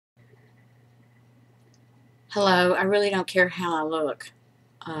Hello, I really don't care how I look.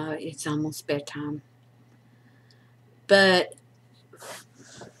 It's almost bedtime. But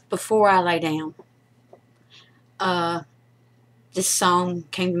before I lay down, uh, this song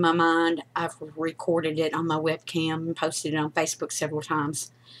came to my mind. I've recorded it on my webcam and posted it on Facebook several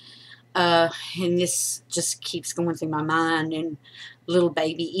times. And this just keeps going through my mind, and little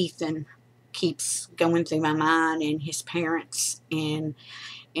baby Ethan keeps going through my mind, and his parents, and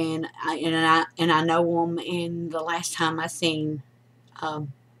I know them. And the last time I seen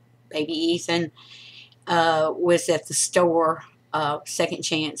baby Ethan was at the store, Second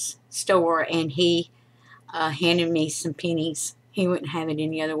Chance store, and he handed me some pennies. He wouldn't have it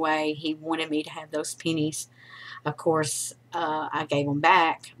any other way. He wanted me to have those pennies. Of course, I gave them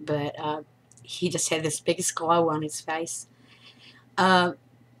back, but he just had this biggest glow on his face.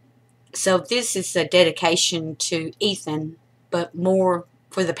 So this is a dedication to Ethan, but more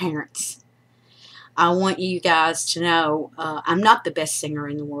for the parents. I want you guys to know I'm not the best singer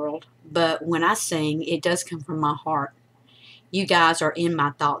in the world, but when I sing, it does come from my heart. You guys are in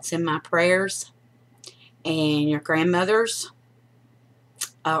my thoughts, in my prayers, and your grandmothers,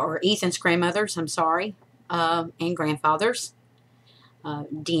 or Ethan's grandmothers, I'm sorry, and grandfathers.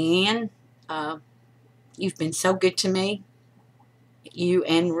 Deanne, you've been so good to me. You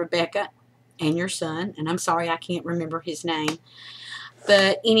and Rebecca and your son, and I'm sorry I can't remember his name.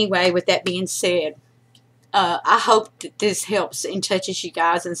 But anyway, with that being said, I hope that this helps and touches you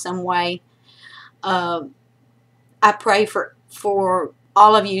guys in some way. I pray for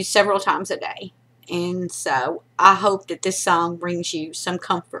all of you several times a day. And so I hope that this song brings you some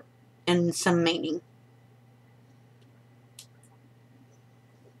comfort and some meaning.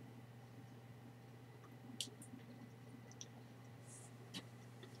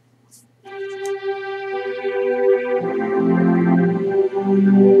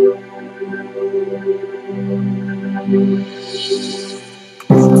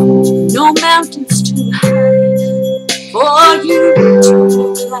 No mountains too high for you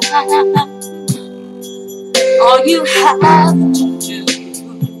to climb. All you have to do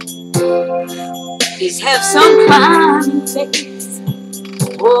is have some climbing faith.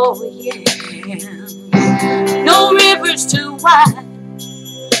 Oh yeah. No rivers too wide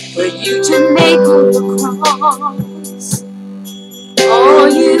for you to make it across. All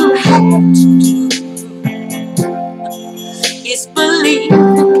you have to do is believe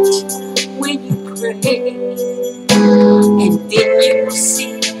it when you pray, and then you will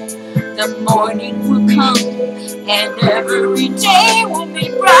see the morning will come, and every day will be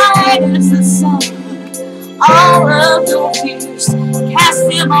bright as the sun. All of your fears, cast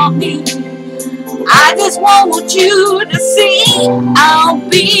them on me. I just want you to see I'll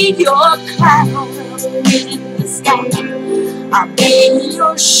be your cloud in the sky. I'll be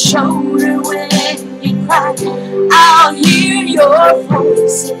your shoulder when you cry. I'll hear your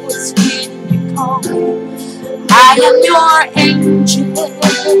voices when you call. I am your angel,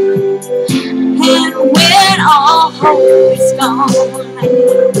 and when all hope is gone,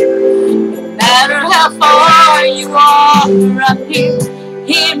 no matter how far you are up here,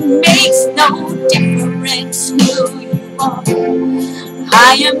 it makes no difference who you are.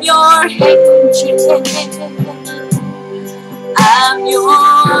 I am your angel, I'm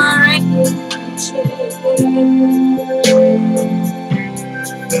your angel.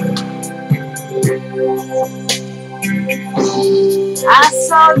 I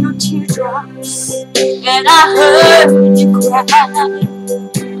saw your teardrops and I heard you cry.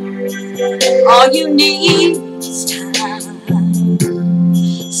 All you need is time.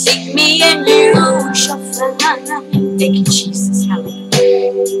 Seek me and you shall find. Thank you, Jesus. Hallelujah.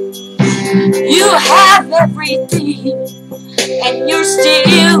 You have everything and you're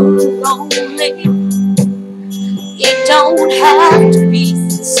still lonely. It don't have to be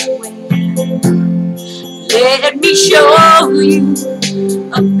this way. Let me show you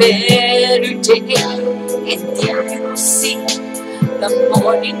a better day, and then you'll see the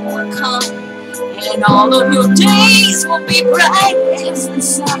morning will come, and all of your days will be bright as the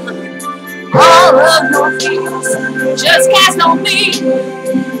sun. All of your fears just cast on me.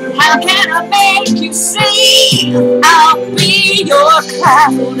 How can I make you see? I'll be your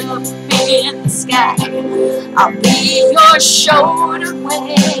cloud up in the sky. I'll be your shoulder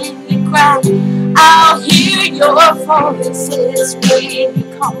when you cry. I'll hear your voices when you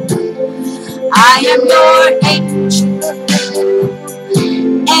call. I am your angel,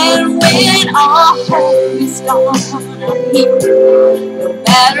 and when all hope is gone, I'm here. No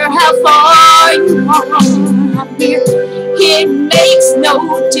matter how far you are, I'm here. It makes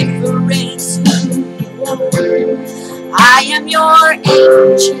no difference who you are. I am your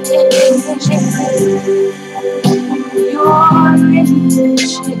angel.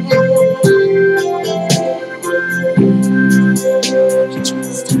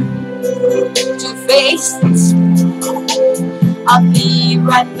 I'll be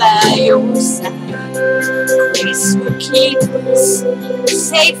right by your side. Grace will keep us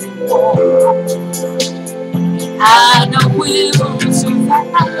safe and warm. I know we'll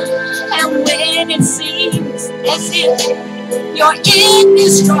survive. And when it seems as if your end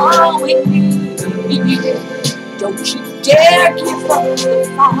is drawing near, don't you dare give up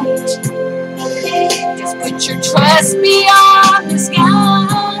the fight. Just put your trust beyond the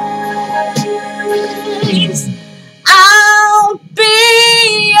skies. I'll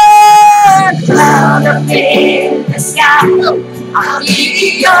be your cloud up in the sky. I'll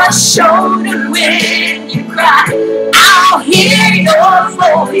be your shoulder when you cry. I'll hear your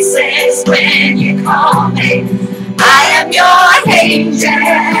voices when you call me. I am your angel.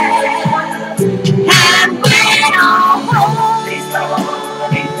 And when all hope is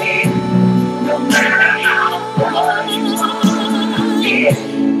gone in fear, no matter how far you are,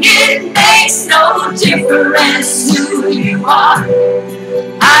 it makes no difference who you are.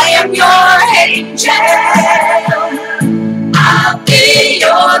 I am your angel. I'll be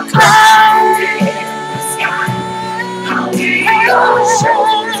your cloud in the sky. I'll be your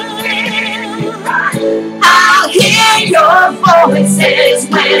shoulder when you cry. I'll hear your voices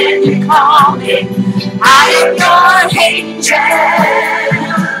when you call me. I am your angel.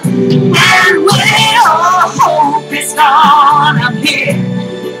 And when all hope is gone, I'm here.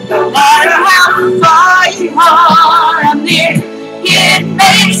 No matter how far you are, I'm near. It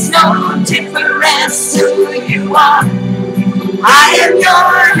makes no difference who you are. I am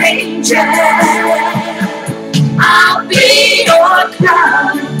your angel. I'll be your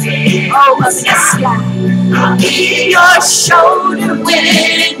cloud over the sky. I'll be your shoulder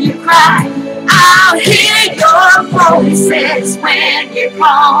when you cry. I'll hear your voices when you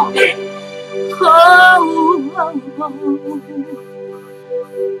call me. Oh, oh, oh.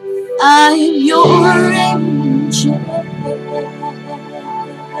 I'm your angel.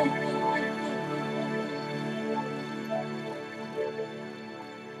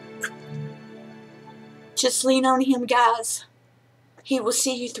 Just lean on him, guys. He will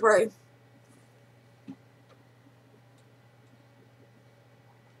see you through.